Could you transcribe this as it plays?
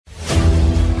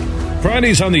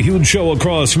Fridays on the Huge Show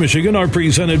across Michigan are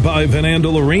presented by Van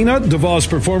Andel Arena, DeVos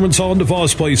Performance Hall, and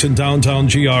DeVos Place in downtown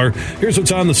GR. Here's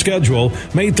what's on the schedule.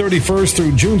 May 31st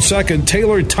through June 2nd,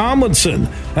 Taylor Tomlinson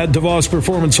at DeVos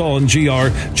Performance Hall in GR.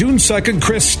 June 2nd,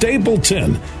 Chris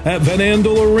Stapleton at Van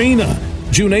Andel Arena.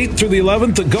 June 8th through the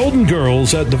 11th, the Golden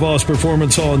Girls at DeVos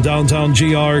Performance Hall in downtown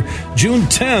GR. June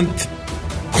 10th,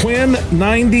 Quinn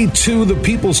 92, the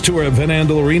People's Tour at Van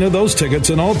Andel Arena. Those tickets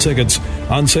and all tickets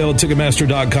on sale at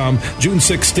Ticketmaster.com. June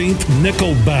 16th,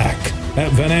 Nickelback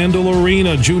at Van Andel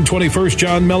Arena. June 21st,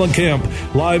 John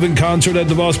Mellencamp live in concert at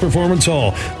DeVos Performance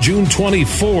Hall. June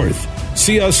 24th,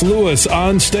 C.S. Lewis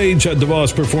on stage at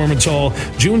DeVos Performance Hall.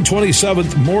 June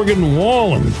 27th, Morgan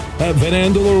Wallen at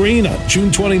Van Andel Arena.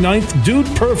 June 29th, Dude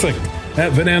Perfect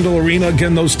at Van Andel Arena.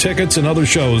 Again, those tickets and other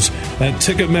shows at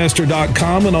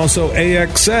Ticketmaster.com and also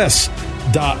AXS.com.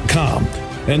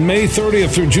 And May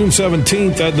 30th through June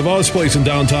 17th at DeVos Place in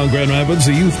downtown Grand Rapids,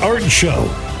 the Youth Art Show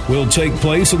will take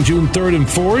place on June 3rd and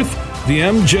 4th. The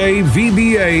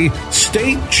MJVBA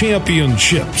State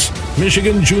Championships,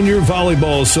 Michigan Junior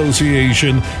Volleyball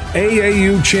Association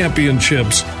AAU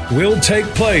Championships will take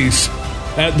place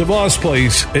at DeVos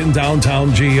Place in downtown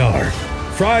GR.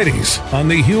 Fridays on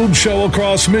the Huge Show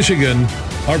across Michigan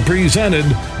are presented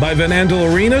by Van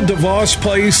Andel Arena, DeVos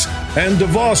Place, and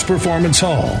DeVos Performance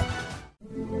Hall.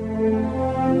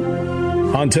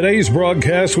 On today's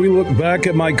broadcast, we look back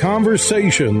at my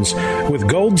conversations with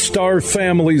Gold Star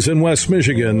families in West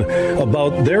Michigan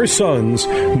about their sons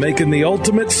making the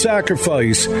ultimate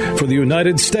sacrifice for the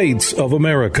United States of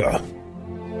America.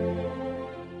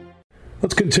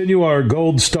 Let's continue our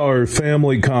Gold Star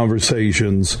family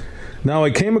conversations. Now,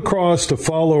 I came across a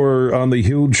follower on the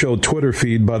Huge Show Twitter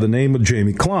feed by the name of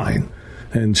Jamie Klein,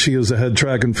 and she is the head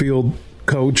track and field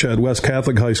coach at West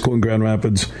Catholic High School in Grand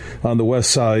Rapids on the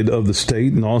west side of the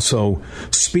state, and also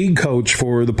speed coach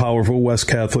for the powerful West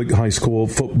Catholic High School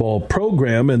football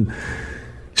program. And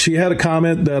she had a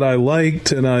comment that I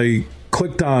liked, and I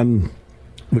clicked on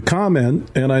the comment,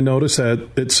 and I noticed that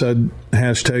it said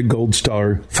hashtag Gold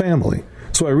Star Family.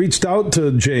 So I reached out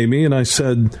to Jamie and I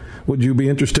said, would you be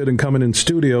interested in coming in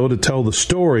studio to tell the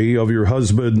story of your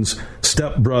husband's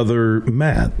stepbrother,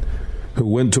 Matt, who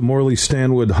went to Morley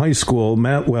Stanwood High School,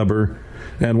 Matt Weber,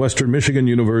 and Western Michigan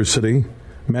University.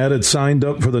 Matt had signed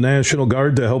up for the National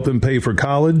Guard to help him pay for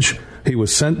college. He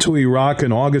was sent to Iraq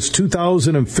in August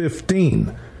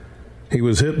 2015. He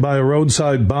was hit by a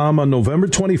roadside bomb on November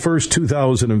 21st,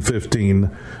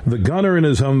 2015. The gunner in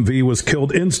his Humvee was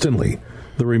killed instantly.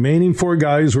 The remaining 4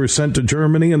 guys were sent to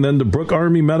Germany and then to Brooke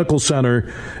Army Medical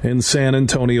Center in San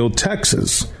Antonio,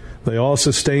 Texas. They all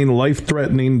sustained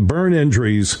life-threatening burn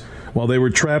injuries while they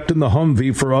were trapped in the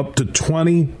Humvee for up to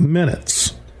 20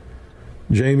 minutes.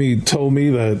 Jamie told me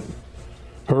that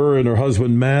her and her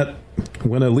husband, Matt,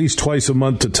 went at least twice a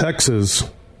month to Texas,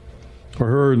 or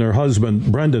her and her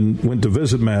husband, Brendan, went to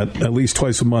visit Matt at least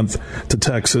twice a month to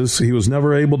Texas. He was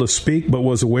never able to speak, but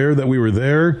was aware that we were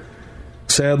there.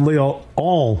 Sadly,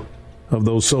 all of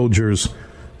those soldiers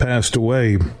passed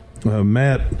away.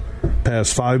 Matt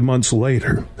passed 5 months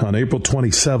later, on April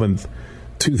 27th,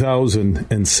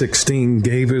 2016,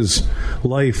 gave his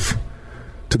life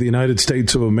to the United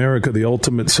States of America, the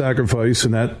ultimate sacrifice,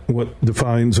 and that what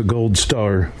defines a Gold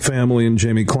Star family. And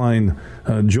Jamie Klein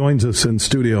joins us in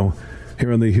studio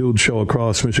here on the Huge Show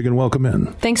across Michigan. Welcome in.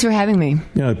 Thanks for having me.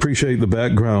 Yeah, I appreciate the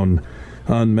background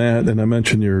on Matt, and I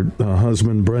mentioned your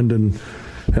husband, Brendan,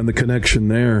 and the connection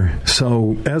there.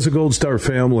 So as a Gold Star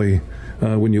family,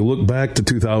 when you look back to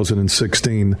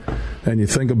 2016 and you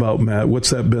think about Matt,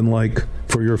 what's that been like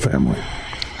for your family?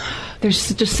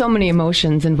 There's just so many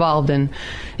emotions involved, and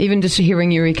even just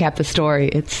hearing you recap the story,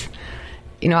 it's,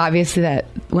 obviously that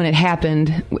when it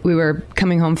happened, we were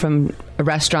coming home from a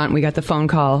restaurant, we got the phone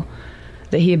call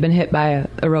that he had been hit by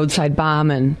a roadside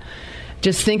bomb, and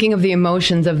just thinking of the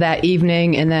emotions of that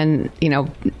evening, and then,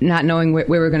 not knowing where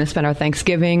we were going to spend our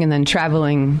Thanksgiving, and then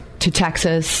traveling to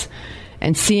Texas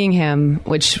and seeing him,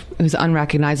 which was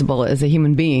unrecognizable as a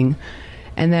human being.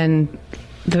 And then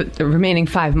the remaining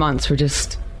 5 months were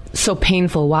just so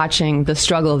painful, watching the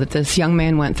struggle that this young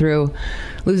man went through,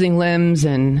 losing limbs,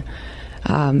 and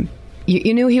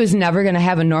you knew he was never going to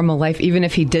have a normal life. Even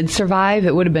if he did survive,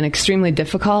 it would have been extremely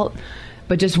difficult.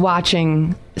 But just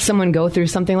watching someone go through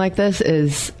something like this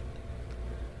is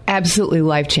absolutely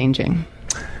life-changing.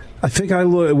 I think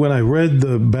when I read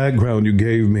the background you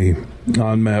gave me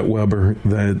on Matt Weber,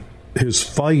 that his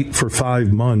fight for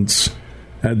 5 months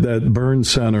at that burn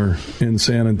center in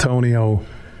San Antonio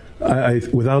I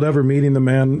without ever meeting the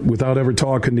man, without ever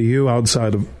talking to you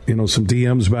outside of, some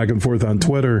DMs back and forth on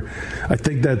Twitter, I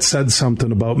think that said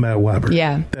something about Matt Weber.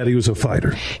 Yeah. That he was a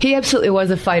fighter. He absolutely was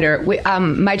a fighter.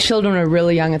 My children were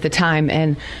really young at the time,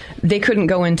 and they couldn't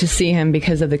go in to see him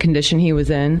because of the condition he was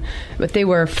in. But they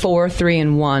were 4, 3,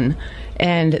 and 1.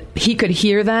 And he could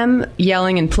hear them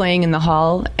yelling and playing in the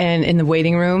hall and in the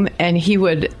waiting room. And you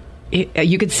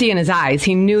could see in his eyes,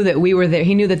 he knew that we were there.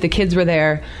 He knew that the kids were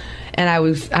there. And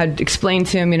I'd explain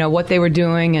to him, what they were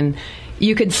doing. And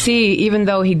you could see, even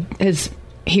though he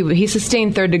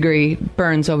sustained 3rd-degree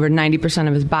burns over 90%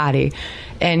 of his body.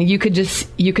 And you could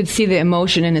see the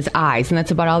emotion in his eyes. And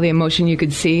that's about all the emotion you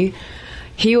could see.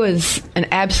 He was an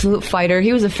absolute fighter.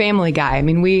 He was a family guy. I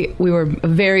mean, we were a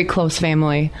very close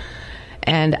family.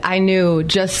 And I knew,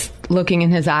 just looking in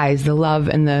his eyes, the love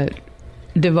and the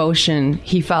devotion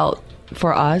he felt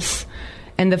for us,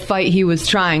 and the fight he was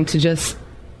trying to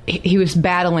he was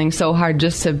battling so hard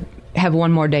just to have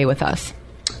one more day with us.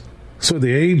 So at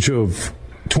the age of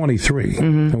 23,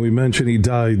 and we mentioned he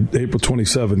died April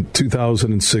 27,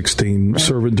 2016, right,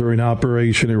 serving during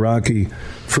Operation Iraqi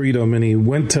Freedom, and he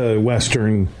went to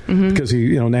Western because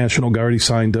he, National Guard, he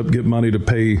signed up, get money to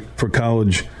pay for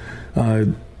college.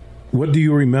 What do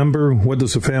you remember? What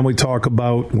does the family talk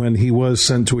about when he was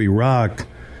sent to Iraq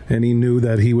and he knew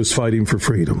that he was fighting for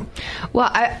freedom? Well,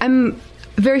 I'm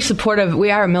very supportive.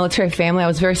 We are a military family. I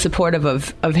was very supportive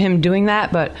of him doing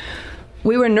that, but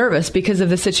we were nervous because of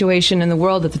the situation in the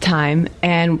world at the time,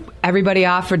 and everybody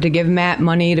offered to give Matt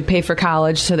money to pay for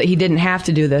college so that he didn't have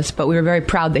to do this, but we were very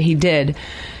proud that he did.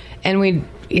 And we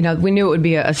knew it would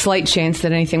be a slight chance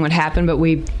that anything would happen, but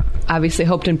we obviously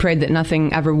hoped and prayed that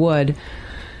nothing ever would.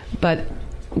 But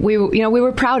we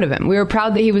were proud of him. We were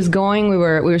proud that he was going. We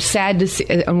were sad to see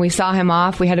when we saw him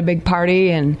off. We had a big party,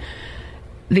 and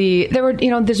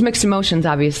there's mixed emotions.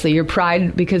 Obviously, your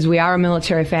pride because we are a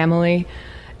military family,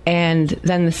 and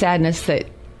then the sadness that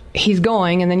he's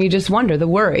going, and then you just wonder, the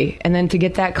worry, and then to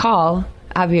get that call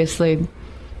obviously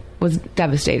was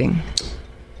devastating.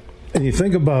 And you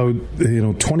think about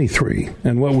 23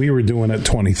 and what we were doing at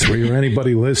 23, or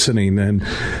anybody listening, and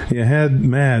you had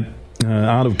Matt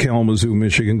out of Kalamazoo,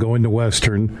 Michigan, going to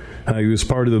Western. He was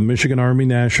part of the Michigan Army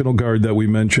National Guard that we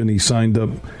mentioned. He signed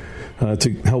up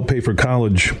to help pay for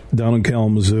college down in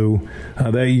Kalamazoo.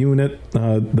 That unit, the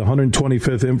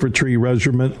 125th Infantry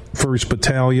Regiment, 1st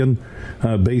Battalion,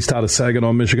 based out of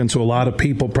Saginaw, Michigan. So a lot of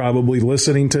people probably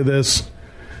listening to this,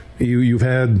 you've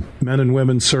had men and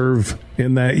women serve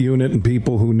in that unit, and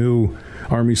people who knew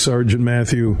Army Sergeant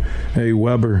Matthew A.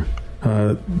 Weber.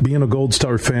 Being a Gold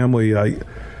Star family,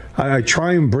 I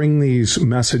try and bring these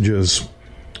messages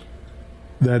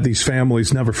that these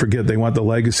families never forget. They want the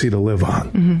legacy to live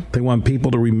on. They want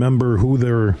people to remember who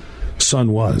their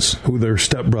son was, who their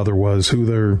stepbrother was, who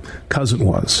their cousin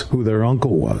was, who their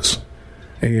uncle was.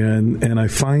 And I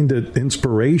find it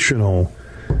inspirational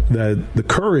that the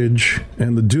courage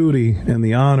and the duty and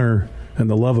the honor and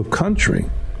the love of country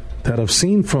that I've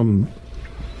seen from,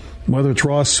 whether it's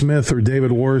Ross Smith or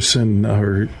David Warson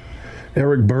or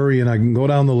Eric Burry, and I can go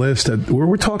down the list.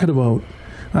 We're talking about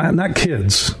not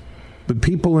kids, but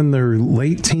people in their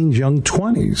late teens, young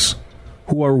 20s,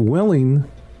 who are willing,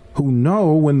 who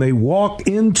know when they walk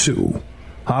into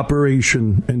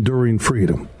Operation Enduring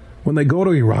Freedom, when they go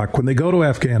to Iraq, when they go to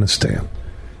Afghanistan,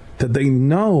 that they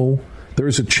know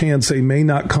there's a chance they may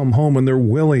not come home, and they're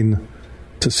willing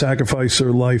to sacrifice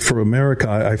their life for America.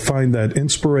 I find that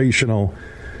inspirational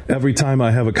every time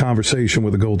I have a conversation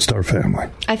with the Gold Star family.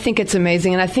 I think it's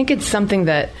amazing, and I think it's something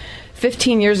that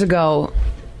 15 years ago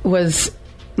was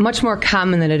much more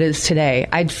common than it is today.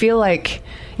 I'd feel like,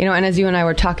 and as you and I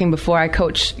were talking before, I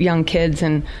coach young kids,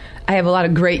 and I have a lot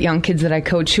of great young kids that I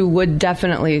coach who would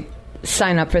definitely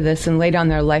sign up for this and lay down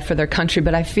their life for their country,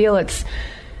 but I feel it's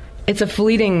a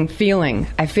fleeting feeling.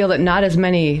 I feel that not as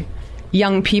many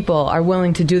young people are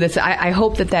willing to do this. I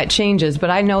hope that changes, but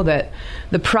I know that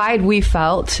the pride we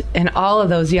felt in all of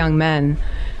those young men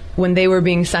when they were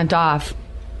being sent off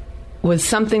was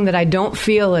something that I don't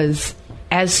feel is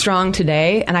as strong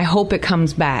today, and I hope it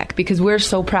comes back, because we're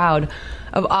so proud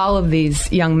of all of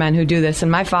these young men who do this.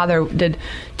 And my father did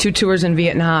 2 tours in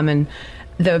Vietnam, and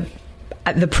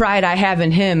the pride I have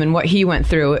in him and what he went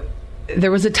through,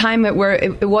 there was a time where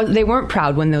they weren't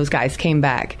proud when those guys came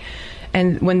back.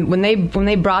 And when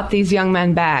they brought these young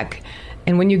men back,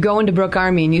 and when you go into Brooke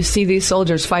Army and you see these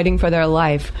soldiers fighting for their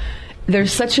life,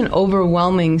 there's such an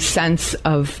overwhelming sense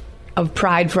of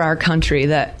pride for our country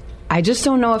that I just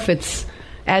don't know if it's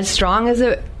as strong as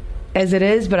it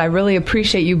is, but I really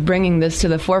appreciate you bringing this to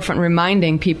the forefront,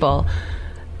 reminding people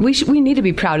we need to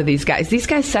be proud of these guys. These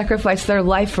guys sacrificed their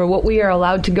life for what we are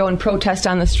allowed to go and protest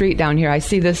on the street down here. I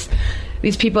see these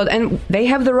people, and they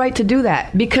have the right to do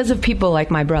that because of people like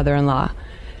my brother-in-law.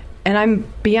 And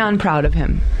I'm beyond proud of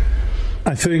him.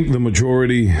 I think the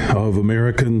majority of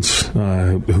Americans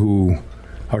who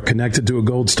are connected to a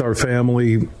Gold Star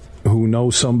family, who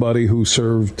know somebody who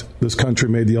served this country,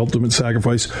 made the ultimate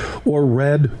sacrifice, or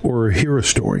read or hear a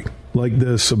story like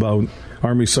this about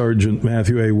Army Sergeant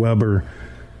Matthew A. Weber,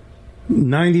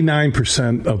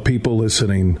 99% of people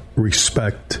listening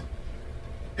respect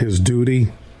his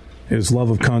duty, his love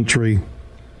of country,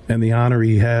 and the honor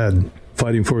he had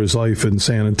fighting for his life in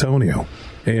San Antonio.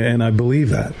 And I believe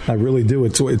that. I really do.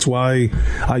 It's why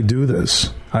I do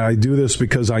this. I do this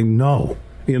because I know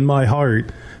in my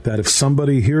heart that if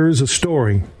somebody hears a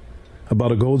story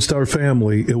about a Gold Star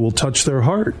family, it will touch their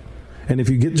heart. And if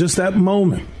you get just that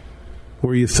moment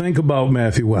where you think about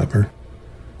Matthew Weber,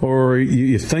 or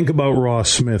you think about Ross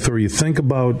Smith, or you think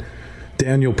about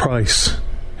Daniel Price,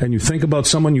 and you think about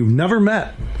someone you've never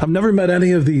met. I've never met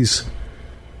any of these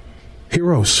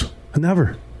heroes.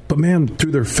 Never. But man,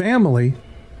 through their family,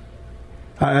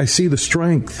 I see the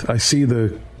strength. I see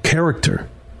the character.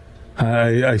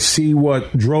 I see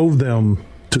what drove them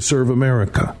to serve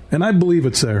America. And I believe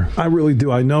it's there. I really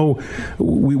do. I know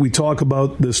we talk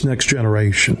about this next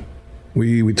generation.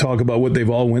 We talk about what they've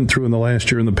all went through in the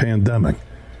last year in the pandemic.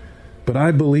 But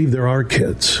I believe there are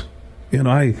kids. You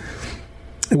know,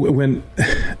 when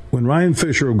Ryan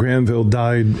Fisher of Granville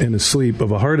died in his sleep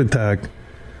of a heart attack,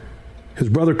 his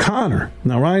brother Connor,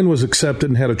 now Ryan was accepted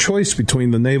and had a choice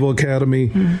between the Naval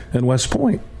Academy and West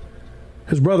Point.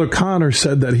 His brother Connor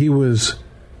said that he was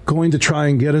going to try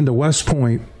and get into West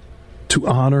Point to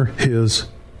honor his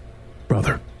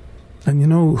brother. And you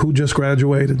know who just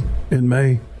graduated in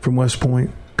May from West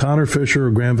Point? Connor Fisher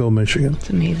of Granville, Michigan. It's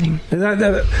amazing. And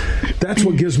that's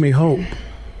what gives me hope.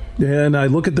 And I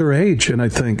look at their age and I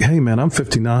think, hey, man, I'm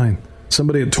 59.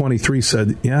 Somebody at 23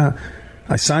 said, yeah,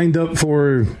 I signed up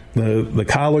for the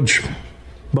college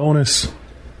bonus,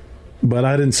 but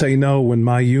I didn't say no when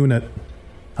my unit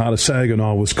out of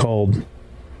Saginaw was called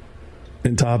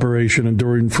into Operation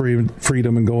Enduring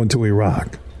Freedom and going to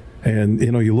Iraq. And,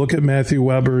 you know, you look at Matthew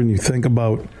Weber and you think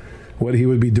about what he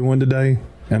would be doing today.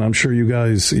 And I'm sure you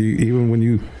guys, even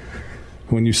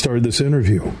when you started this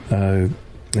interview,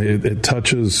 it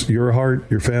touches your heart,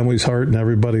 your family's heart, and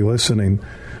everybody listening.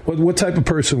 What type of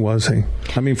person was he?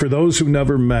 I mean, for those who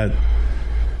never met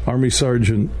Army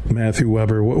Sergeant Matthew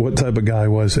Weber, what type of guy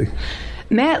was he?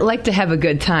 Matt liked to have a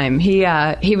good time. He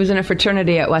was in a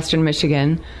fraternity at Western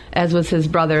Michigan, as was his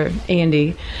brother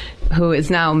Andy, who is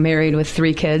now married with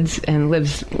 3 kids and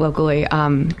lives locally.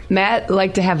 Matt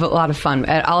liked to have a lot of fun.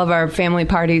 At all of our family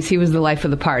parties, he was the life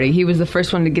of the party. He was the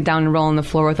first one to get down and roll on the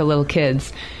floor with the little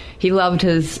kids. He loved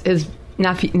his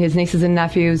nieces and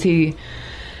nephews. He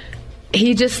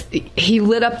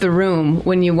lit up the room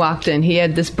when you walked in. He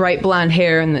had this bright blonde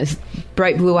hair and this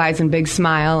bright blue eyes and big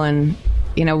smile. And,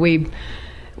 you know, we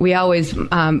always,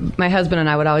 my husband and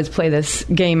I would always play this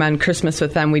game on Christmas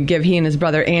with them. We'd give he and his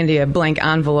brother Andy a blank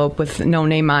envelope with no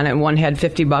name on it. One had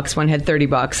 $50, one had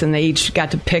 $30, and they each got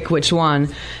to pick which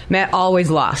one. Matt always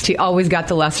lost. He always got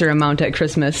the lesser amount at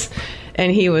Christmas.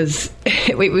 And it was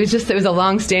a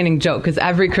long-standing joke because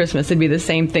every Christmas it'd be the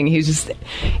same thing. He was just,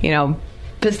 you know,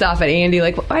 pissed off at Andy,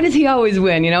 like, why does he always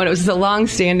win? You know, and it was just a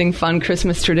long-standing, fun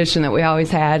Christmas tradition that we always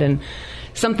had, and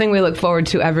something we look forward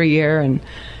to every year. And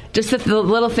just the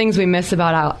little things we miss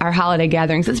about our holiday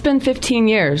gatherings. It's been 15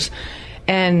 years,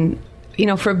 and you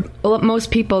know, for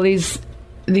most people, these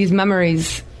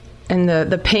memories and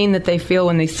the pain that they feel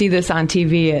when they see this on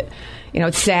TV,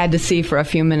 it's sad to see for a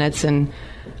few minutes,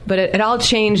 but it all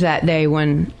changed that day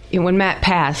when Matt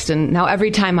passed. And now every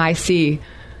time I see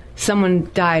someone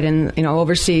died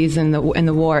overseas in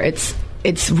the war,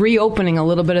 it's reopening a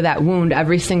little bit of that wound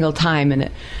every single time, and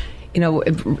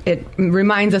it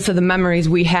reminds us of the memories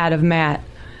we had of Matt.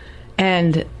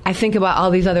 And I think about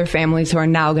all these other families who are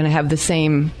now going to have the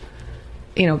same,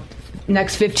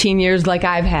 next 15 years like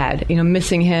I've had,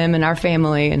 missing him and our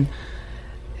family. And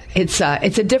it's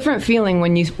a different feeling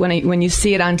when you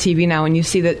see it on TV now, and you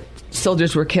see that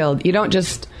soldiers were killed. You don't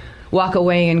just walk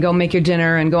away and go make your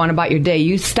dinner and go on about your day.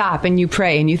 You stop and you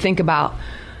pray and you think about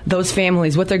those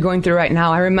families, what they're going through right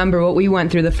now. I remember what we went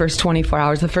through the first 24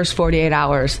 hours, the first 48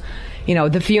 hours,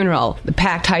 the funeral, the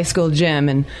packed high school gym,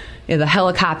 and the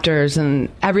helicopters and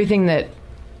everything that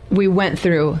we went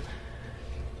through.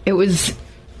 It's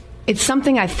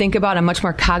something I think about. I'm much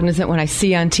more cognizant when I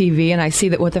see on TV and I see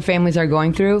that what the families are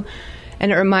going through.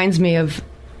 And it reminds me of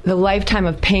the lifetime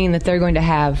of pain that they're going to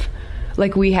have,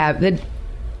 like we have. That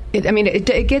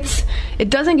it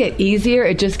doesn't get easier.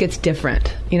 It just gets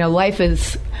different. Life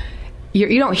is,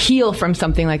 you don't heal from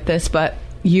something like this, but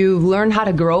you learn how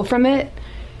to grow from it.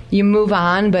 You move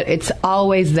on, but it's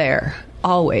always there,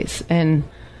 always. And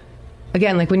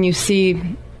again, like when you see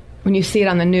it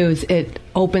on the news, it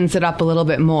opens it up a little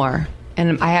bit more.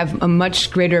 And I have a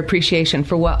much greater appreciation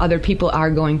for what other people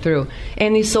are going through.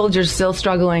 And these soldiers still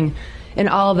struggling in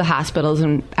all of the hospitals.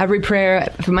 And every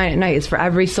prayer for mine at night is for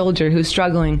every soldier who's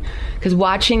struggling. Because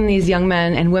watching these young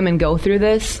men and women go through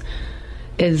this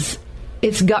it's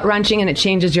gut-wrenching, and it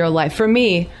changes your life. For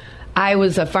me, I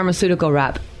was a pharmaceutical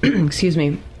rep. Excuse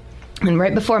me. And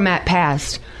right before Matt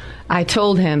passed, I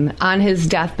told him on his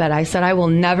deathbed, I said, I will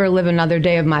never live another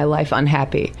day of my life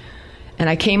unhappy. And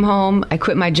I came home, I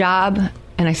quit my job,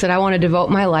 and I said I want to devote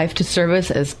my life to service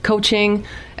as coaching,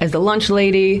 as the lunch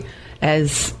lady,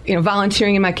 as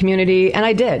volunteering in my community, and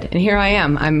I did. And here I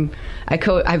am.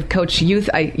 I've coached youth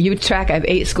track. I have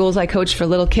 8 schools I coach for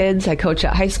little kids. I coach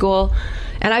at high school,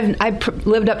 and I've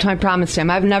lived up to my promise to him.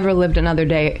 I've never lived another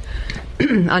day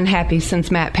unhappy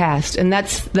since Matt passed, and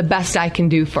that's the best I can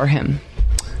do for him.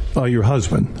 Your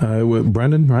husband,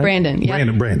 Brendan, right? Brandon, yeah.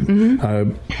 Brandon.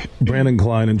 Mm-hmm. Brandon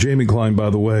Klein and Jamie Klein, by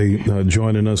the way,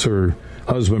 joining us. Her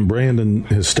husband, Brandon,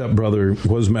 his stepbrother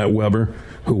was Matt Weber,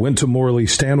 who went to Morley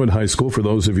Stanwood High School, for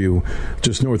those of you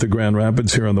just north of Grand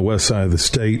Rapids here on the west side of the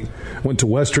state. Went to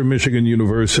Western Michigan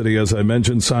University, as I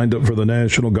mentioned, signed up for the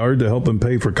National Guard to help him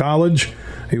pay for college.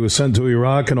 He was sent to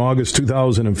Iraq in August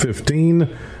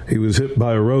 2015. He was hit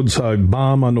by a roadside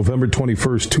bomb on November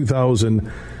 21st,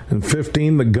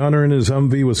 2015. The gunner in his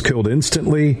Humvee was killed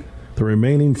instantly. The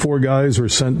remaining 4 guys were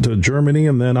sent to Germany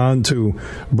and then on to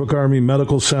Brooke Army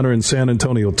Medical Center in San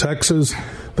Antonio, Texas.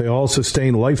 They all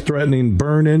sustained life-threatening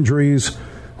burn injuries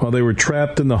while they were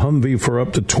trapped in the Humvee for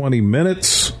up to 20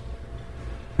 minutes.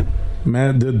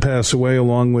 Matt did pass away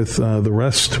along with the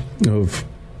rest of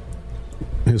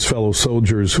his fellow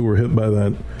soldiers who were hit by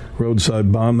that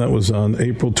roadside bomb. That was on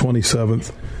April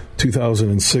 27th,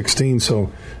 2016.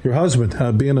 So your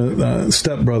husband, being a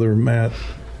stepbrother, Matt,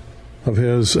 of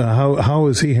his, how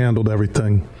has he handled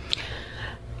everything?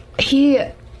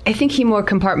 I think he more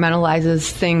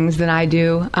compartmentalizes things than I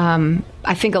do.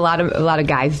 I think a lot of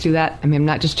guys do that. I mean, I'm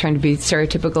not just trying to be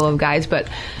stereotypical of guys, but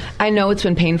I know it's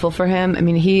been painful for him. I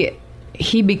mean,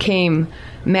 he became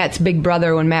Matt's big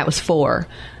brother when Matt was 4.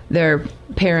 Their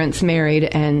parents married,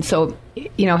 and so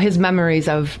his memories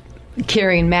of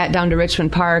carrying Matt down to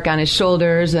Richmond Park on his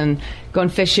shoulders and going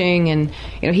fishing, and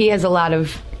he has a lot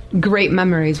of great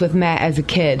memories with Matt as a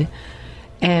kid,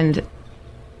 and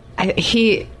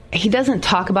he doesn't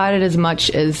talk about it as much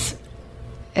as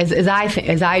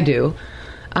I do.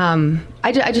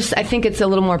 I think it's a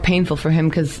little more painful for him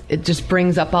because it just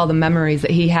brings up all the memories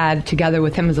that he had together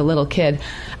with him as a little kid.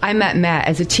 I met Matt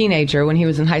as a teenager when he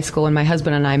was in high school, when my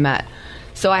husband and I met.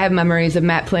 So I have memories of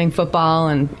Matt playing football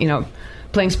and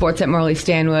playing sports at Morley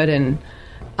Stanwood, and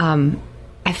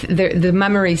the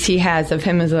memories he has of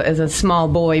him as a small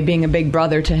boy being a big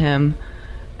brother to him.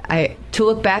 To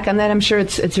look back on that, I'm sure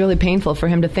it's really painful for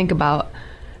him to think about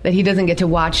that he doesn't get to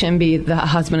watch him be the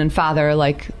husband and father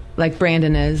like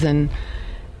Brandon is, and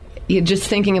just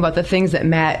thinking about the things that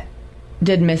Matt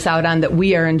did miss out on that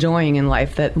we are enjoying in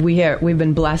life. That we've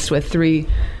been blessed with 3,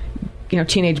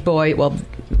 teenage boy. Well,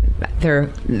 they're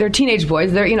teenage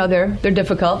boys. They're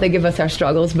difficult. They give us our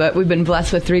struggles, but we've been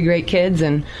blessed with 3 great kids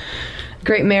and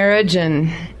great marriage,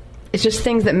 and it's just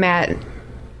things that Matt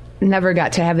never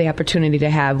got to have the opportunity to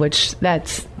have, which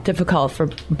that's difficult for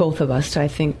both of us to, I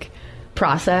think,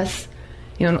 process.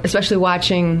 Especially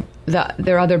watching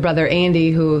their other brother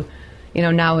Andy, who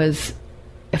now is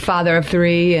a father of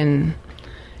 3, and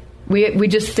we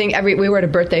just think we were at a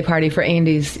birthday party for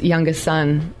Andy's youngest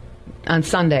son on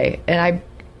Sunday, and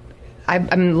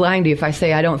I'm lying to you if I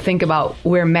say I don't think about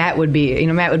where Matt would be.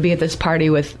 Matt would be at this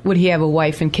party would he have a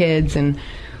wife and kids, and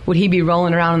would he be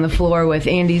rolling around on the floor with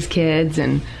Andy's kids?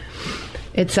 And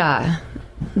it's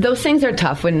those things are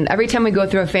tough. When every time we go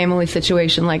through a family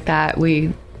situation like that,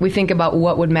 we think about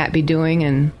what would Matt be doing,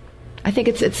 and I think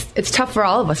it's tough for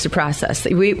all of us to process.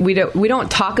 We don't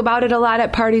talk about it a lot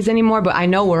at parties anymore, but I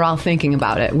know we're all thinking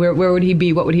about it. Where would he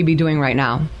be? What would he be doing right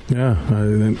now? Yeah,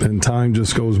 and time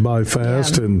just goes by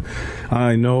fast, yeah. And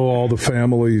I know all the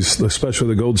families, especially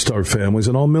the Gold Star families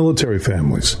and all military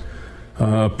families,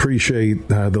 appreciate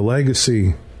the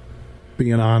legacy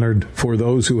being honored for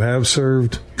those who have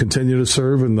served, continue to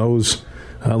serve, and those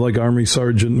like Army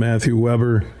Sergeant Matthew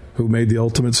Weber, who made the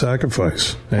ultimate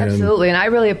sacrifice. Absolutely, and I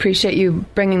really appreciate you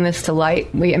bringing this to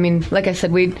light. Like I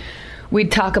said, we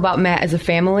talk about Matt as a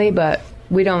family, but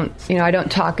we don't. I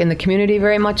don't talk in the community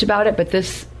very much about it. But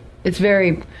this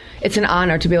it's an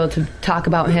honor to be able to talk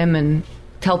about him and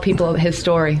tell people his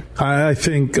story. I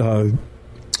think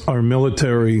our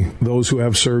military, those who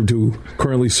have served, who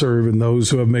currently serve, and those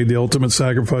who have made the ultimate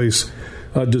sacrifice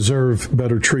deserve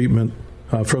better treatment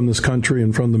from this country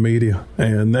and from the media.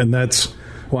 And that's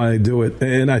why I do it.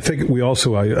 And I think we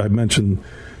also, I mentioned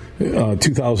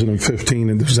 2015,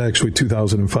 and this was actually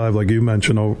 2005, like you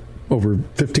mentioned, over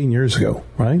 15 years ago,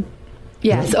 right?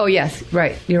 Yes. Oh, yes.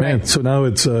 Right. You're right. So now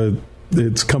it's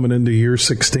coming into year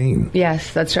 16.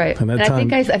 Yes, that's right. And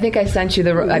I think I sent you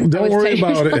the. Don't worry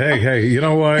about it. Hey, you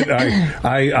know what?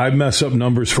 I mess up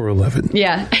numbers for a living.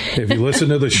 Yeah. If you listen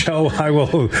to the show, I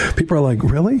will. People are like,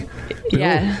 really?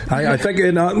 Yeah. I think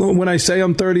when I say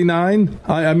I'm 39,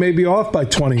 I may be off by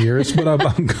 20 years, but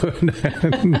I'm good.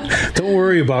 Don't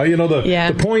worry about it.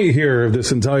 The point here of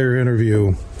this entire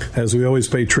interview, as we always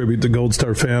pay tribute to Gold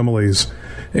Star families,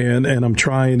 and I'm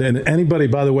trying, and anybody,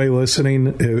 by the way,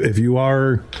 listening, if you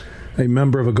are a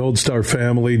member of a Gold Star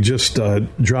family, just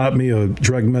drop me a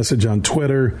direct message on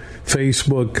Twitter,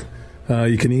 Facebook.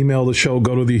 You can email the show,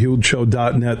 go to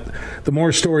thehugeshow.net. The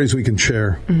more stories we can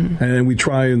share. Mm-hmm. And we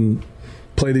try and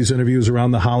play these interviews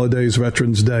around the holidays,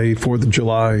 Veterans Day, 4th of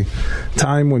July,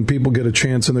 time when people get a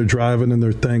chance and they're driving and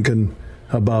they're thinking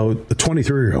about a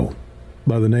 23-year-old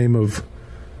by the name of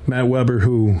Matt Weber,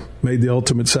 who made the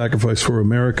ultimate sacrifice for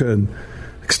America, and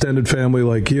extended family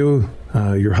like you,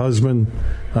 your husband,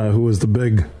 who was the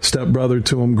big stepbrother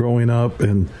to him growing up,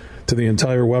 and to the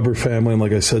entire Weber family, and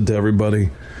like I said, to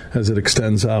everybody as it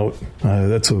extends out.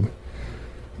 That's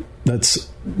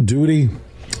duty,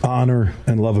 honor,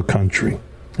 and love of country,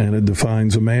 and it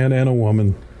defines a man and a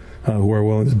woman who are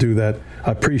willing to do that.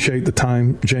 I appreciate the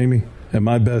time, Jamie, and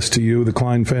my best to you, the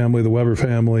Klein family, the Weber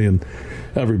family, and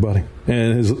everybody.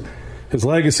 And his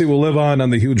legacy will live on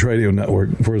the Huge Radio Network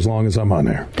for as long as I'm on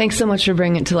there. Thanks so much for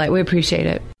bringing it to light. We appreciate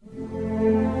it.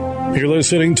 You're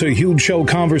listening to Huge Show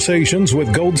Conversations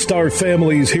with Gold Star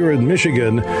families here in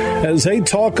Michigan as they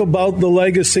talk about the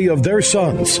legacy of their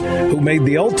sons who made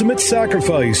the ultimate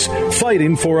sacrifice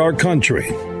fighting for our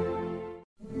country.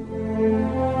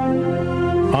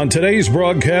 On today's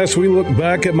broadcast, we look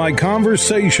back at my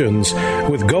conversations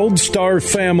with Gold Star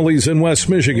families in West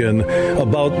Michigan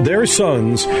about their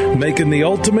sons making the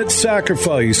ultimate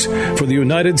sacrifice for the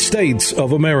United States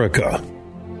of America.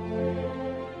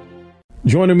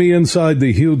 Joining me inside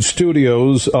the Huge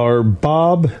Studios are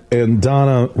Bob and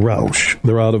Donna Rausch.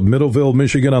 They're out of Middleville,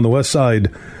 Michigan, on the west side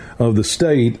of the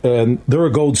state, and they're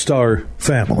a Gold Star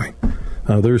family.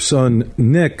 Their son,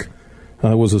 Nick,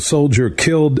 was a soldier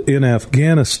killed in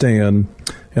Afghanistan,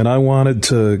 and I wanted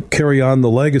to carry on the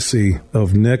legacy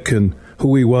of Nick and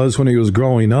who he was when he was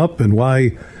growing up and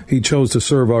why he chose to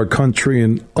serve our country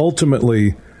and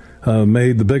ultimately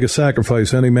made the biggest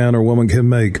sacrifice any man or woman can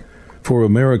make for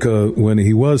America when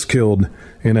he was killed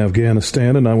in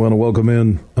Afghanistan. And I want to welcome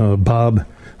in Bob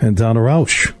and Donna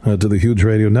Rausch to the Huge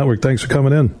Radio Network. Thanks for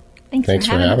coming in. Thanks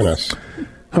for having us.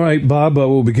 All right, Bob,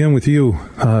 we'll begin with you.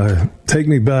 Take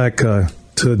me back to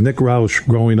Nick Rausch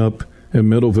growing up in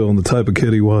Middleville and the type of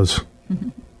kid he was.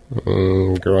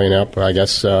 Growing up, I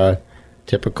guess,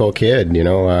 typical kid,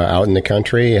 out in the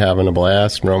country, having a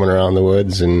blast, roaming around the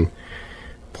woods and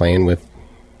playing with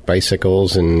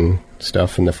bicycles and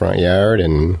stuff in the front yard,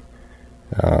 and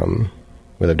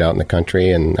we lived out in the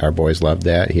country, and our boys loved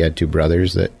that. He had two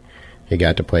brothers that he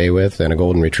got to play with, and a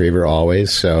golden retriever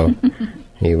always, so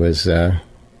he was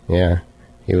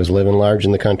living large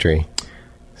in the country.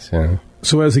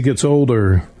 So as he gets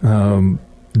older,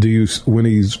 when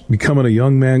he's becoming a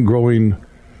young man growing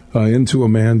into a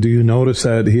man, do you notice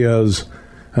that he has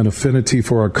an affinity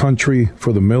for our country,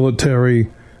 for the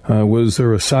military? Was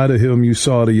there a side of him you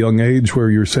saw at a young age where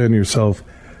you're saying to yourself,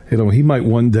 he might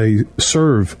one day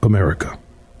serve America?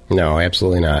 No,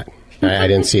 absolutely not. I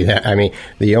didn't see that. I mean,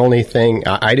 the only thing,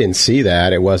 I didn't see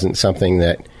that. It wasn't something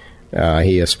that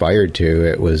he aspired to.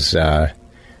 It was,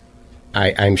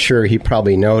 I'm sure he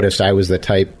probably noticed I was the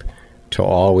type to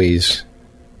always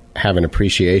have an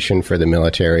appreciation for the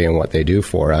military and what they do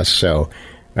for us. So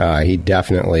he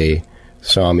definitely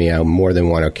saw me on more than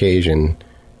one occasion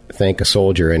thank a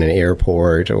soldier in an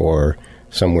airport or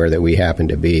somewhere that we happened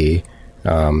to be.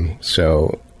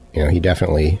 He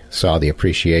definitely saw the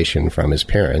appreciation from his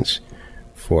parents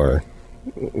for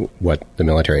what the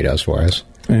military does for us.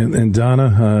 And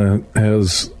Donna,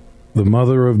 as the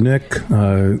mother of Nick,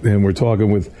 and we're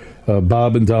talking with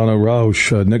Bob and Donna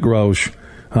Rausch, Nick Rausch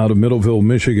out of Middleville,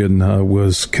 Michigan,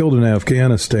 was killed in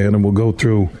Afghanistan, and we'll go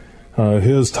through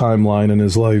his timeline and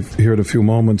his life here in a few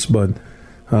moments, but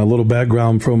a little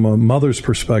background from a mother's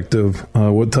perspective.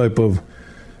 What type of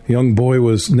young boy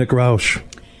was Nick Rausch?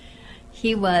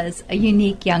 He was a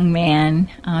unique young man.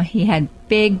 He had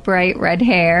big, bright red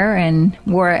hair and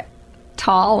wore it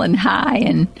tall and high,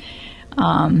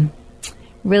 and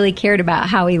really cared about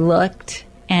how he looked.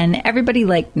 And everybody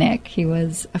liked Nick. He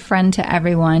was a friend to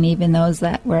everyone, even those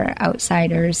that were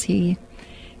outsiders. He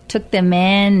took them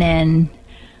in and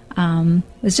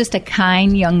was just a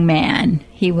kind young man.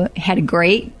 He had a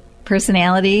great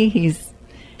personality. He's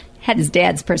had his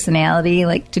dad's personality,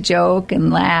 like to joke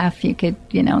and laugh. You could,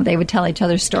 they would tell each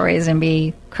other stories and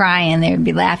be crying. They would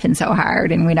be laughing so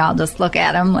hard, and we'd all just look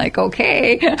at him like,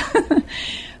 okay.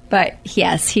 But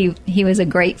yes, he was a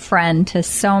great friend to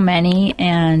so many,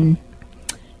 and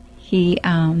he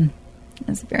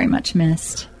is very much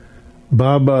missed.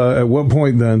 Bob, at what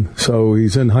point then? So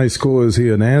he's in high school. Is he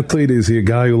an athlete? Is he a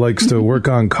guy who likes to work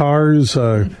on cars?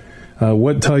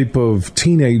 What type of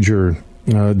teenager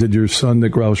did your son,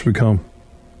 Nick Roush, become?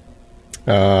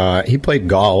 He played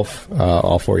golf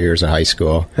all 4 years of high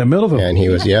school. At Middleville? And he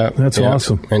was, That's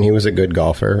awesome. And he was a good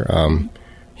golfer.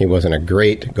 He wasn't a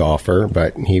great golfer,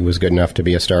 but he was good enough to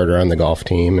be a starter on the golf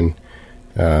team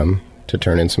and to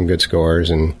turn in some good scores.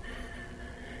 And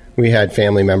we had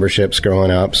family memberships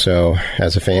growing up, so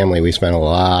as a family, we spent a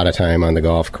lot of time on the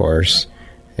golf course.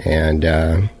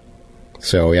 And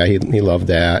so, yeah, he loved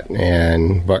that.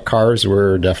 But cars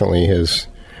were definitely his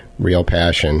real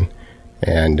passion.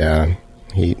 And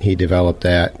he developed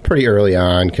that pretty early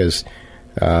on because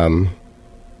my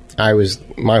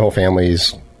whole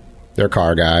family's, they're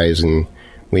car guys, and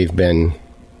we've been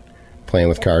playing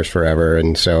with cars forever.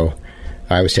 And so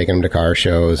I was taking him to car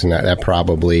shows, and that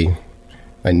probably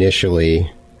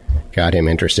initially got him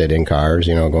interested in cars,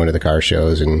 going to the car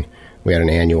shows. And we had an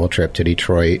annual trip to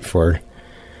Detroit for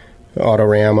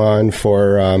Autorama and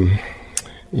for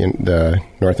the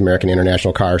North American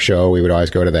International Car Show. We would always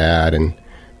go to that, and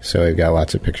so we've got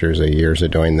lots of pictures of years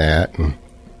of doing that. And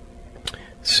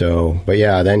so, but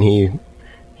yeah, then he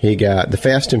got the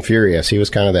Fast and Furious. He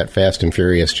was kind of that Fast and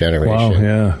Furious generation. Wow,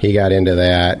 yeah. He got into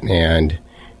that, and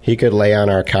he could lay on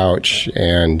our couch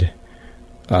and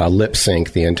lip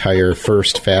sync the entire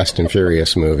first Fast and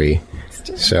Furious movie.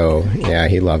 So yeah,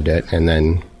 he loved it, and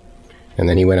then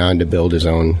he went on to build his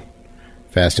own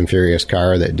Fast and Furious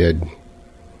car that did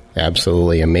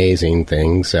absolutely amazing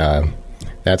things.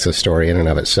 That's a story in and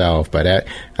of itself. But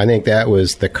I think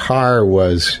the car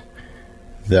was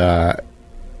the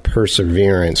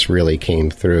perseverance really came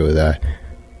through.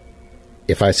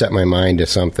 If I set my mind to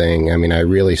something, I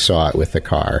really saw it with the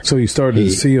car. So you started to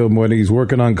see him when he's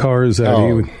working on cars,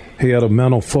 that he had a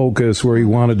mental focus where he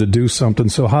wanted to do something.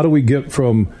 So how do we get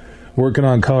from working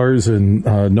on cars and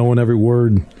knowing every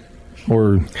word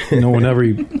or knowing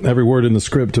every word in the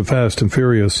script of Fast and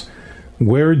Furious,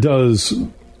 where does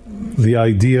the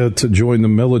idea to join the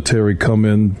military come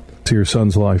in to your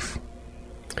son's life?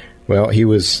 Well, he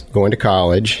was going to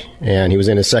college, and he was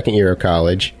in his second year of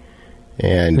college.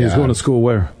 And he was going to school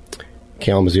where?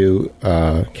 Kalamazoo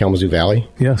Valley.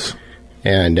 Yes.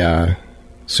 And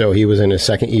so he was in his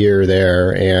second year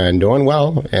there and doing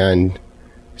well and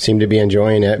seemed to be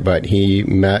enjoying it, but he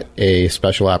met a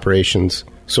special operations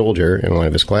soldier in one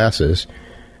of his classes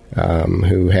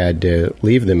who had to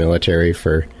leave the military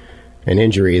for an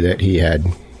injury that he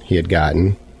had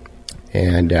gotten.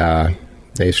 And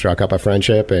they struck up a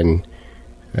friendship, and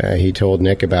he told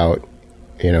Nick about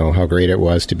how great it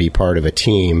was to be part of a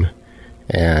team,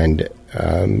 and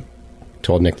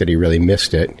told Nick that he really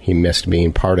missed it. He missed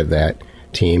being part of that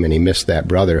team, and he missed that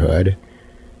brotherhood.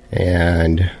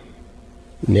 And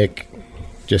Nick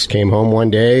just came home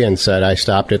one day and said, I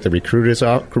stopped at the recruiter's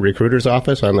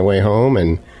office on the way home,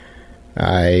 and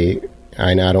I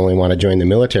not only want to join the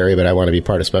military, but I want to be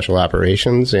part of special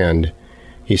operations. And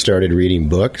he started reading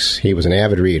books. He was an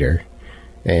avid reader,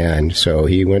 and so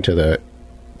he went to the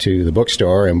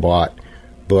bookstore and bought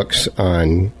books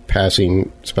on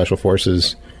passing special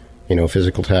forces,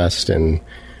 physical test and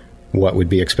what would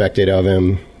be expected of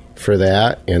him for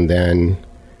that. And then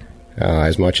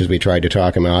as much as we tried to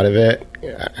talk him out of it,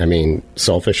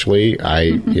 selfishly,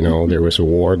 there was a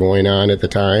war going on at the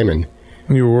time, and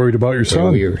you were worried about your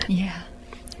son.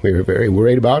 We were very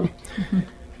worried about him. Mm-hmm.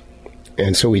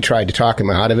 And so we tried to talk him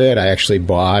out of it. I actually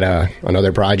bought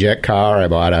another project car. I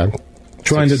bought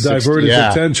trying to divert his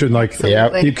attention,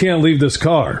 you can't leave this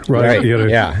car, right?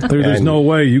 There's no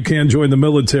way you can't join the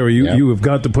military. You have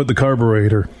got to put the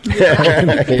carburetor in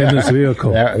this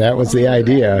vehicle. That was the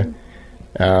idea.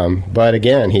 But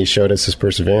again, he showed us his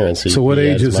perseverance. So what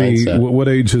age is he? What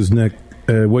age is Nick?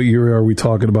 What year are we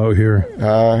talking about here?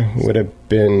 Would have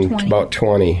been 20. About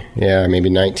 20. Yeah, maybe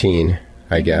 19,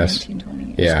 I guess. 19, 20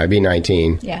 years. Yeah, I'd be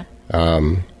 19. Yeah.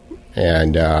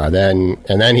 And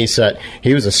then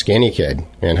he was a skinny kid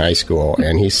in high school,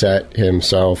 and he set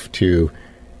himself to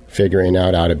figuring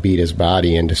out how to beat his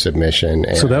body into submission.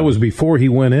 And so that was before he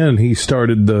went in. He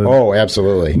started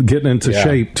absolutely getting into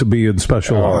shape to be in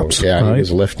special ops. Yeah, right? He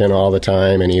was lifting all the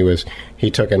time, and he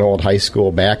took an old high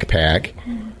school backpack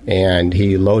and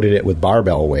he loaded it with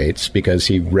barbell weights because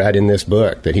he read in this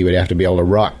book that he would have to be able to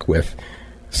ruck with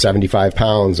 75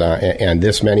 pounds and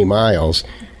this many miles.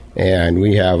 And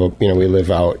we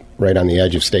live out right on the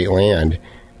edge of state land.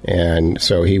 And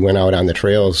so he went out on the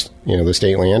trails, the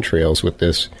state land trails with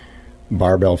this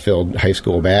barbell-filled high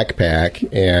school backpack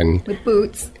and with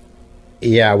boots.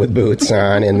 Yeah, with boots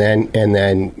on, and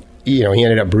then he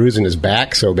ended up bruising his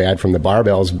back so bad from the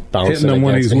barbells bouncing hitting him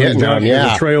when he's moving out.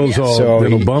 The trails all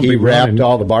so bumpy. He wrapped running.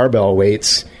 all the barbell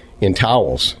weights in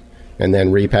towels and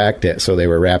then repacked it so they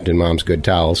were wrapped in Mom's good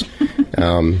towels,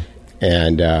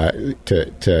 and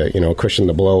to cushion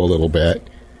the blow a little bit.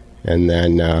 And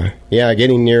then,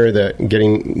 getting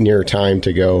near time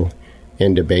to go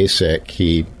into basic,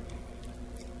 he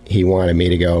wanted me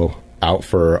to go out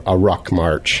for a ruck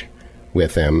march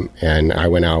with him, and I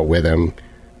went out with him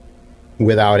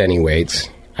without any weights.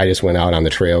 I just went out on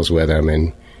the trails with him,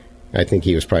 and I think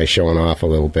he was probably showing off a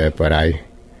little bit, but I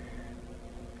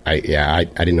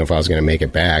didn't know if I was going to make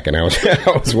it back, and I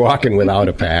was walking without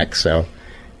a pack, so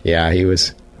yeah, he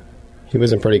was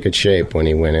in pretty good shape when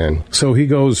he went in. So he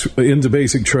goes into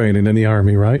basic training in the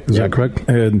Army, right? Is that correct?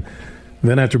 And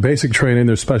then after basic training,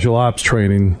 there's special ops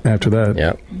training after that.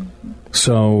 Yep.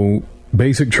 So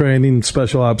basic training,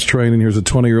 special ops training. Here's a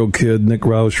 20-year-old kid, Nick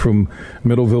Roush from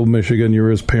Middleville, Michigan. You're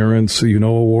his parents. You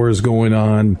know a war is going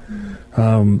on.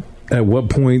 At what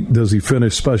point does he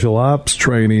finish special ops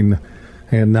training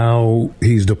and now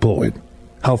he's deployed?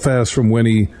 How fast from when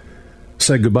he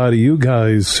said goodbye to you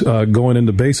guys going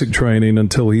into basic training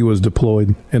until he was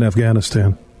deployed in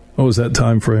Afghanistan? What was that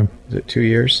time frame? Is it 2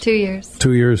 years? 2 years.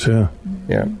 2 years, yeah.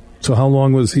 Yeah. So how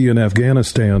long was he in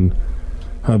Afghanistan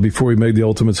before he made the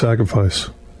ultimate sacrifice?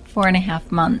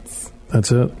 4.5 months. That's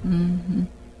it? Mm-hmm.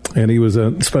 And he was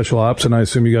a special ops, and I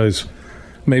assume you guys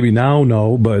maybe now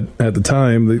know, but at the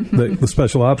time, the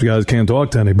special ops guys can't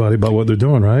talk to anybody about what they're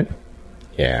doing, right?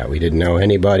 Yeah, we didn't know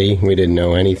anybody. We didn't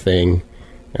know anything.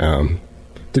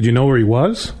 Did you know where he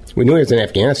was? We knew he was in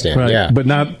Afghanistan, right. Yeah. But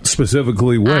not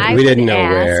specifically where. We didn't know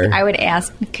where. I would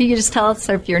ask, could you just tell us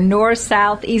if you're north,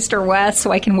 south, east, or west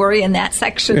so I can worry in that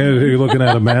section? And you're looking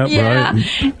at a map, yeah.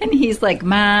 right? And he's like,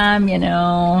 Mom,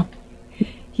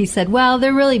 he said, well,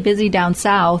 they're really busy down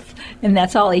south. And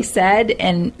that's all he said.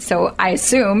 And so I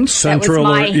assumed Central, that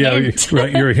was my hint.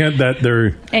 Right, your hint that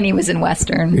they're... And he was in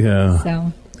Western. Yeah.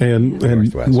 So. And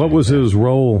what was his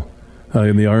role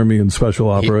in the Army in special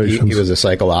operations? He was a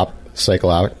psychological,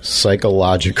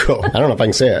 I don't know if I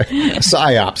can say it, a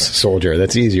PSYOPs soldier.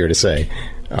 That's easier to say.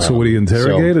 So would he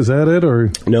interrogate? Is that it?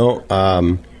 Or no,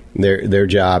 their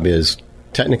job is,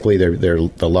 technically,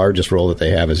 the largest role that they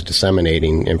have is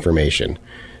disseminating information.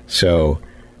 So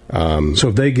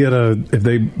if they get a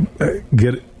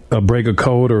break of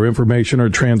code or information or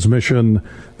transmission,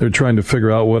 they're trying to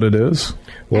figure out what it is?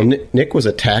 Well, Nick was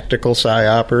a tactical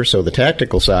PSYOPer, so the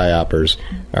tactical PSYOPers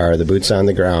are the boots on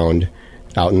the ground,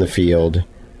 out in the field.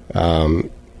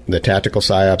 The tactical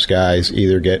PSYOPs guys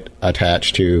either get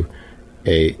attached to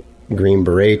a Green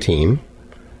Beret team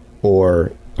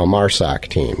or a MARSOC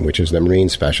team, which is the Marine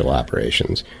Special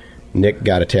Operations. Nick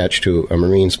got attached to a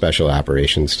Marine Special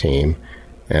Operations team,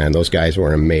 and those guys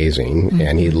were amazing,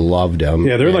 and he loved them.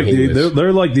 Yeah, they're like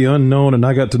the unknown, and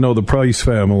I got to know the Price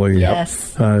family.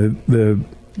 Yes. The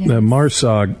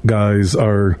MARSOC guys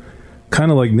are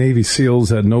kind of like Navy SEALs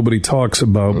that nobody talks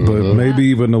about, but maybe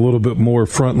even a little bit more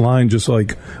front line, just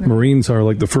like Marines are,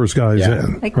 like the first guys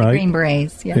in, like right? the Green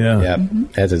Berets. Yeah. Yep,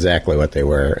 that's exactly what they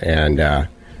were. And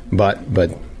but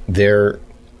their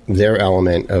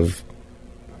element of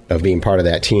being part of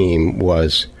that team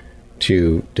was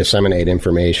to disseminate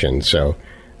information. So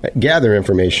gather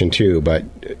information too, but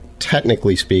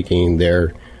technically speaking,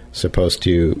 they're supposed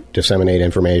to disseminate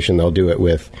information. They'll do it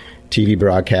with TV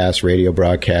broadcasts, radio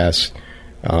broadcasts.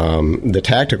 The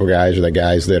tactical guys are the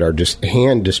guys that are just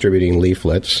hand distributing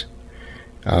leaflets,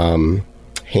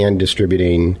 hand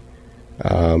distributing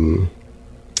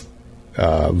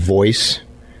voice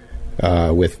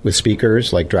with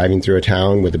speakers, like driving through a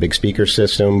town with a big speaker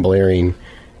system, blaring,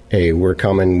 "Hey, we're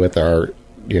coming with our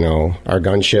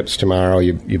gunships tomorrow.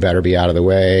 You better be out of the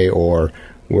way," or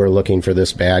 "We're looking for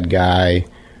this bad guy.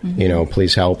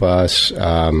 Please help us."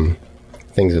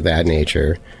 Things of that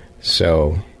nature.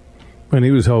 So, And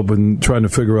he was helping, trying to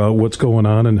figure out what's going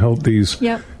on and help these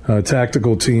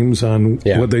tactical teams on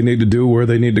what they need to do, where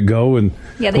they need to go, and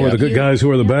who are the good guys, who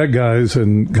are the bad guys,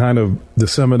 and kind of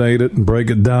disseminate it and break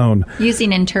it down.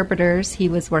 Using interpreters. He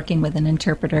was working with an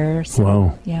interpreter. So,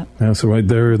 wow. Yeah, so right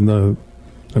there in the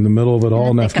middle of it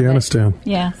all in Afghanistan.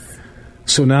 Yes.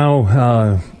 So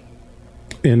now,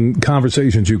 in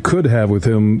conversations you could have with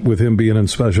him being in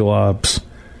special ops,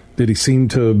 did he seem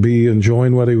to be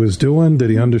enjoying what he was doing? Did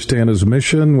he understand his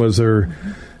mission? Was there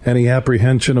any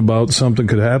apprehension about something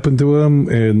could happen to him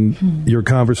in your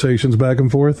conversations back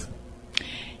and forth?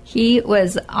 He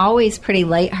was always pretty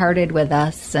lighthearted with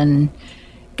us and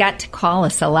got to call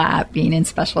us a lot, being in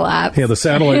special ops. Yeah, the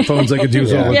satellite phones they could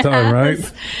use all the time,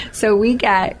 right? So we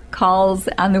got calls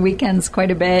on the weekends quite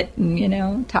a bit,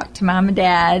 and, talked to Mom and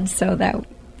Dad so that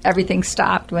everything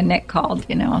stopped when Nick called,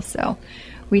 so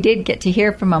we did get to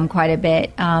hear from him quite a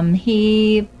bit.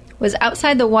 He was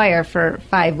outside the wire for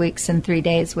 5 weeks and 3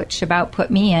 days, which about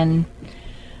put me in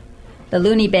the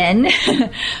loony bin.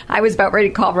 I was about ready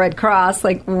to call Red Cross.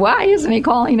 Like, why isn't he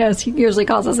calling us? He usually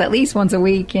calls us at least once a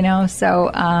week,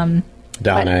 So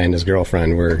Donna and his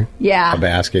girlfriend were a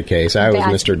basket case. I was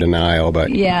Mr. Denial, but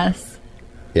yes,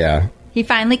 yeah. He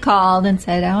finally called and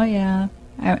said, "Oh yeah,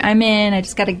 I'm in. I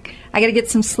gotta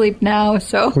get some sleep now."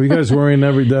 So were you guys worrying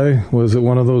every day? Was it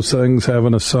one of those things,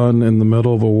 having a son in the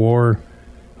middle of a war,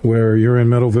 where you're in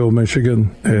Middleville,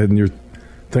 Michigan, and you're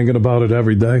thinking about it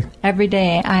every day? Every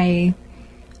day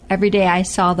I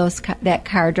saw that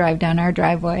car drive down our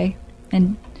driveway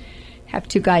and have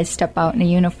two guys step out in a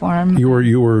uniform. You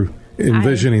were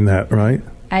envisioning that, right?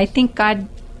 I think God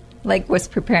was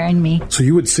preparing me. So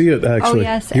you would see it, actually. Oh,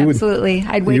 yes, absolutely.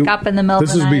 I'd wake up in the middle of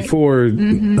the night. This is before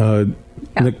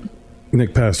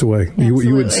Nick passed away.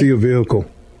 You would see a vehicle.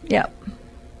 Yep.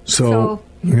 So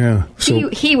yeah. So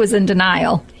he was in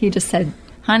denial. He just said,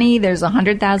 "Honey, there's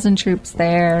 100,000 troops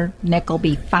there. Nick will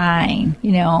be fine."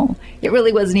 It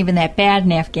really wasn't even that bad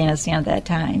in Afghanistan at that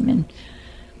time.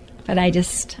 But I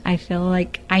feel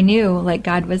like I knew, like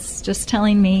God was just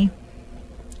telling me,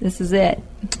 this is it.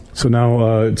 So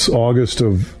now it's August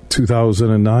of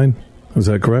 2009. Is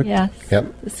that correct? Yes.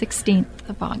 Yep. The 16th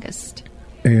of August.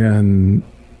 And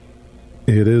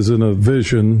it is in a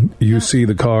vision. You see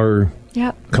the car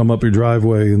come up your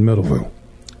driveway in Middleville.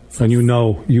 And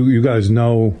you guys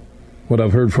know what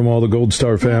I've heard from all the Gold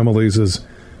Star families is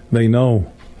they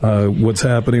know what's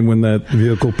happening when that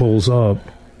vehicle pulls up.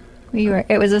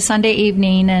 It was a Sunday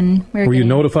evening, and were you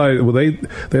notified? Well, they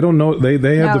don't know.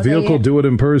 They have the vehicle do it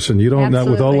in person. You don't.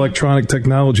 With all electronic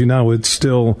technology now, it's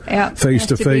still face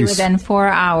to face. Within 4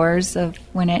 hours of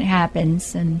when it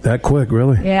happens, and that quick,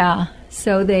 really? Yeah.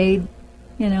 So they,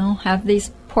 have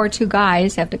these poor two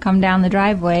guys have to come down the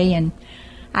driveway, and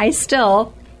I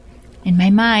still, in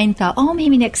my mind, thought, oh,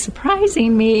 maybe Nick's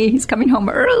surprising me. He's coming home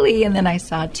early, and then I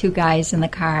saw two guys in the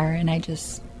car, and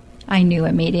I knew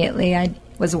immediately. I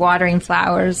was watering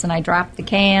flowers, and I dropped the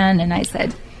can, and I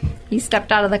said, he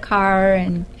stepped out of the car,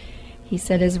 and he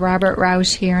said, "Is Robert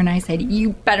Rausch here?" And I said, "You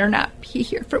better not be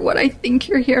here for what I think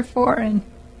you're here for." And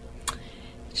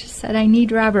he just said, "I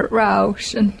need Robert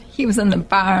Rausch." And he was in the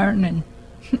barn and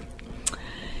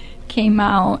came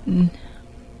out, and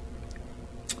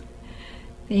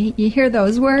you hear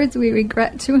those words, "We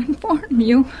regret to inform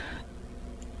you."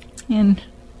 And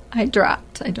I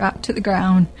dropped to the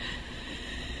ground.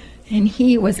 And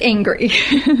he was angry.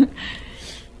 He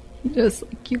just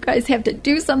you guys have to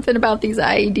do something about these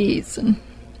IEDs, and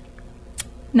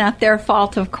not their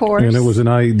fault, of course. And it was an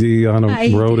IED on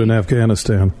a road in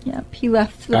Afghanistan. Yep, he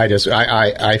left.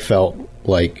 I felt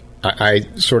like I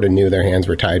sort of knew their hands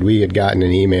were tied. We had gotten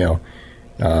an email.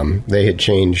 They had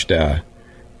changed the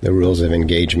rules of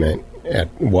engagement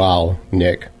while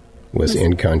Nick was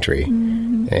in country,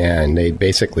 and they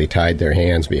basically tied their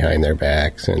hands behind their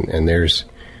backs. And there's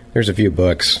a few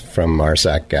books from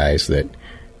MARSOC guys that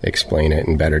explain it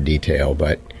in better detail,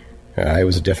 but it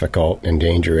was difficult and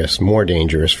dangerous, more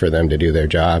dangerous for them to do their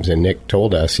jobs. And Nick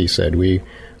told us, he said, we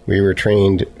were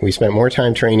trained, we spent more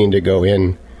time training to go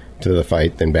in to the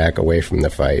fight than back away from the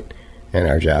fight, and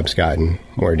our job's gotten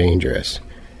more dangerous.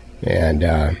 And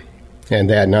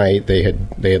that night they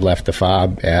had left the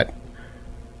FOB at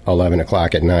 11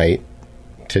 o'clock at night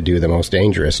to do the most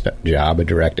dangerous job, a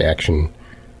direct action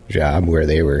job, where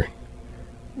they were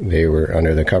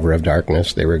under the cover of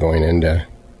darkness. They were going in to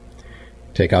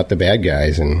take out the bad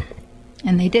guys, and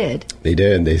they did.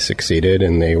 They succeeded,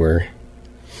 and they were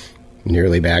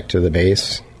nearly back to the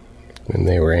base when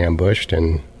they were ambushed.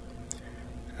 And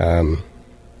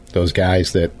those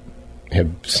guys that have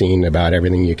seen about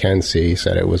everything you can see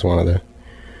said it was one of the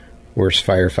worst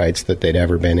firefights that they'd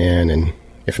ever been in, and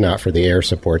if not for the air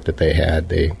support that they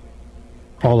had,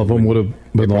 all of them would have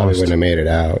been probably lost. wouldn't have made it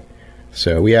out.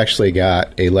 So we actually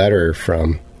got a letter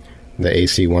from the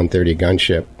AC-130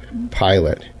 gunship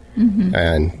pilot,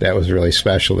 and that was really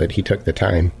special that he took the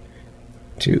time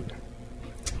to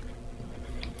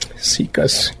seek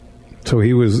us. So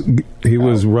he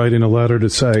was writing a letter to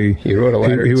say He wrote a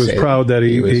letter. He to was say proud that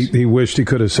he he wished he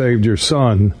could have saved your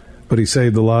son, but he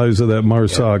saved the lives of that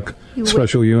MARSOC He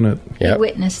special unit. Yep. He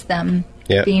witnessed them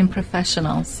Yep. being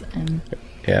professionals. And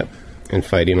and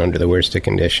fighting under the worst of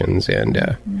conditions, and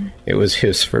it was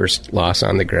his first loss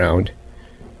on the ground.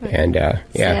 And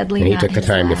Sadly and he not took the his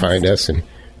time to last. find us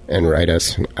and write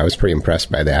us. I was pretty impressed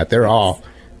by that. They're all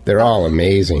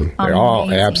amazing. They're all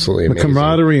Amazing. absolutely The amazing.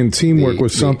 camaraderie and teamwork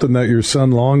was The- something that your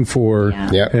son longed for,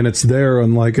 Yeah. Yep. and it's there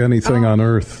unlike anything on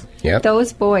earth. Yep.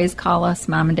 those boys call us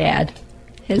Mom and Dad.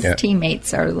 His Yeah.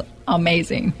 teammates are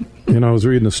amazing. You know, I was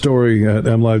reading a story at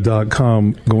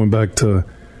MLive.com going back to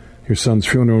your son's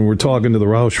funeral, and we're talking to the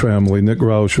Roush family. Nick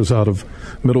Roush was out of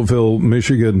Middleville,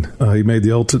 Michigan. He made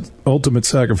the ultimate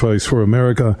sacrifice for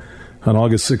America on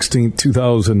August 16,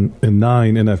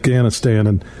 2009 in Afghanistan.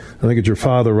 And I think it's your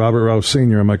father, Robert Roush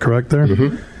Sr., am I correct there?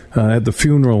 At the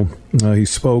funeral, he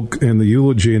spoke in the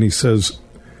eulogy, and he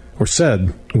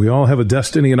said, we all have a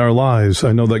destiny in our lives.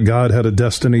 I know that God had a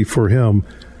destiny for him,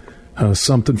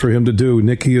 something for him to do.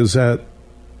 Nicky is at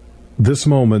this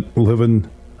moment living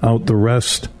out the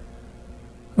rest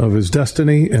of his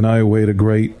destiny, and I await a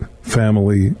great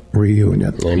family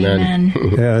reunion. Amen.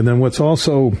 Yeah, and then what's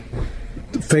also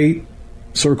fate,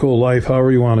 circle of life,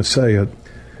 however you want to say it.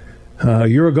 A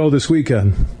year ago this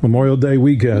weekend, Memorial Day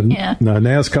weekend, Yeah.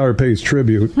 NASCAR pays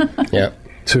tribute Yep.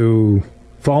 to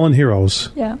fallen heroes.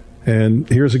 Yeah. And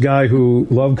here's a guy who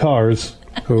loved cars,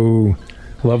 who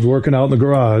loved working out in the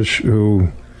garage, who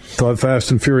thought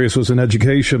Fast and Furious was an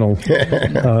educational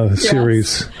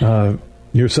series.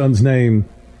 Your son's name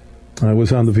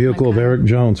was on the vehicle of Eric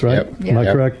Jones, right? Yep. Am I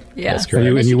Yep. correct? Yeah. That's correct.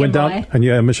 And you went Michigan down, boy. and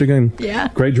yeah, Michigan, Yeah.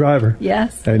 great driver.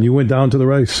 Yes. And you went down to the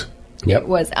race. Yep. It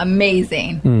was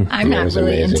amazing. I'm It not was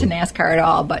really amazing. into NASCAR at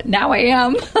all, but now I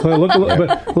am. But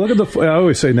look at the. I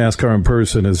always say NASCAR in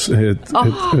person is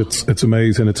it's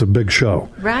amazing. It's a big show.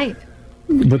 Right.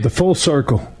 But the full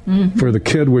circle for the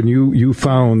kid when you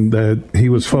found that he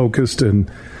was focused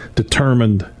and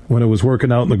determined when it was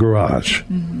working out in the garage,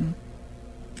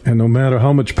 and no matter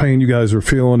how much pain you guys were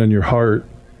feeling in your heart,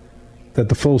 that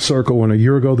the full circle when a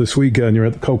year ago this weekend you're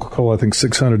at the Coca-Cola, I think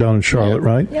 600 down in Charlotte,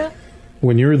 right? Yeah.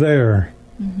 When you're there,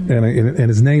 and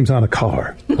his name's on a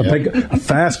car,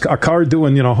 a car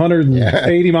doing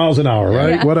 180 miles an hour, right?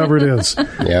 Yeah. Whatever it is,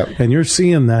 Yep. and you're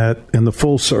seeing that in the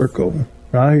full circle,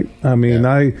 right? I mean,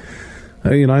 I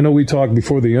know we talked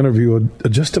before the interview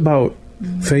just about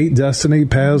fate, destiny,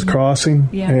 paths crossing,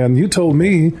 Yeah. and you told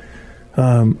me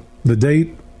the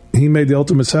date he made the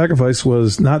ultimate sacrifice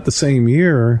was not the same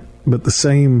year, but the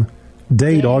same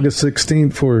date, August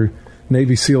 16th, for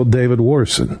Navy SEAL David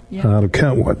Warson out of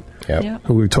Kentwood, Yep. Yeah.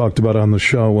 who we've talked about on the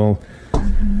show. Well,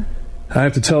 I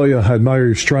have to tell you, I admire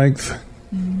your strength.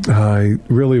 I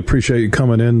really appreciate you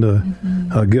coming in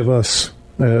to give us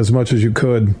as much as you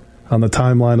could on the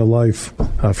timeline of life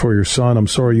for your son. I'm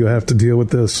sorry you have to deal with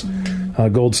this.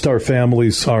 Gold Star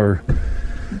families are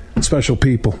special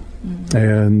people.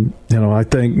 And, I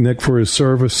thank Nick for his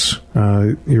service,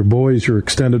 your boys, your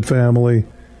extended family.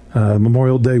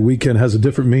 Memorial Day weekend has a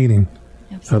different meaning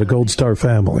to Gold Star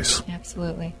families.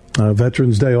 Absolutely.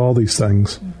 Veterans Day, all these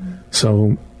things.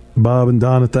 So, Bob and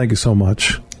Donna, thank you so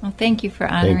much. Well, thank you for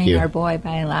honoring you. our boy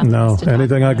by allowing us to talk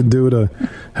anything I about can do to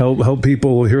help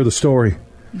people hear the story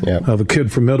Yep. of a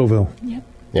kid from Middleville Yep.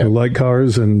 Yep. who liked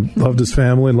cars and loved his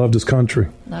family and loved his country.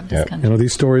 Loved his Yep. country.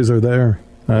 These stories are there.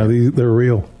 They're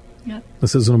real. Yep.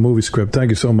 This isn't a movie script. Thank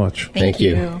you so much. Thank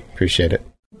you. Appreciate it.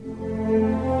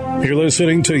 You're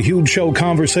listening to Huge Show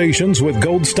Conversations with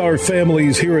Gold Star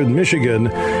families here in Michigan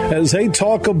as they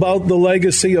talk about the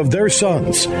legacy of their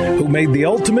sons who made the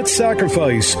ultimate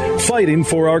sacrifice fighting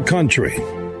for our country.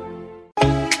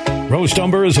 Roast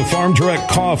Umber is a farm direct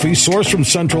coffee sourced from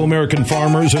Central American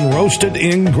farmers and roasted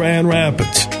in Grand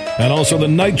Rapids. And also the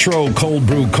Nitro Cold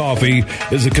Brew Coffee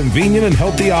is a convenient and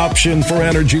healthy option for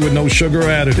energy with no sugar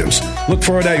additives. Look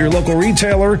for it at your local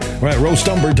retailer or at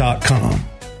roastumber.com.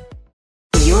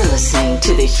 You're listening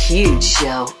to The Huge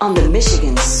Show on the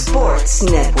Michigan Sports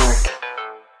Network.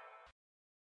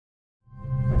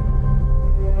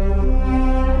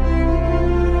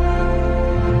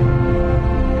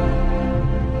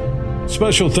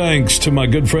 Special thanks to my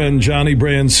good friend Johnny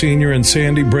Brand Sr. and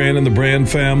Sandy Brand and the Brand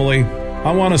family.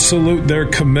 I want to salute their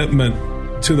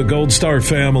commitment to the Gold Star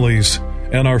families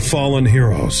and our fallen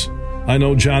heroes. I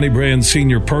know Johnny Brand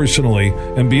Sr. personally,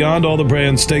 and beyond all the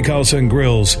Brand Steakhouse and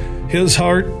Grills, his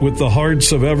heart with the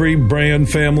hearts of every Brand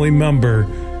family member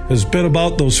has been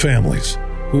about those families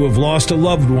who have lost a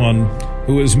loved one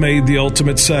who has made the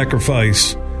ultimate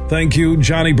sacrifice. Thank you,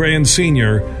 Johnny Brand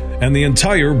Sr. and the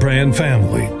entire Brand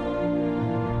family.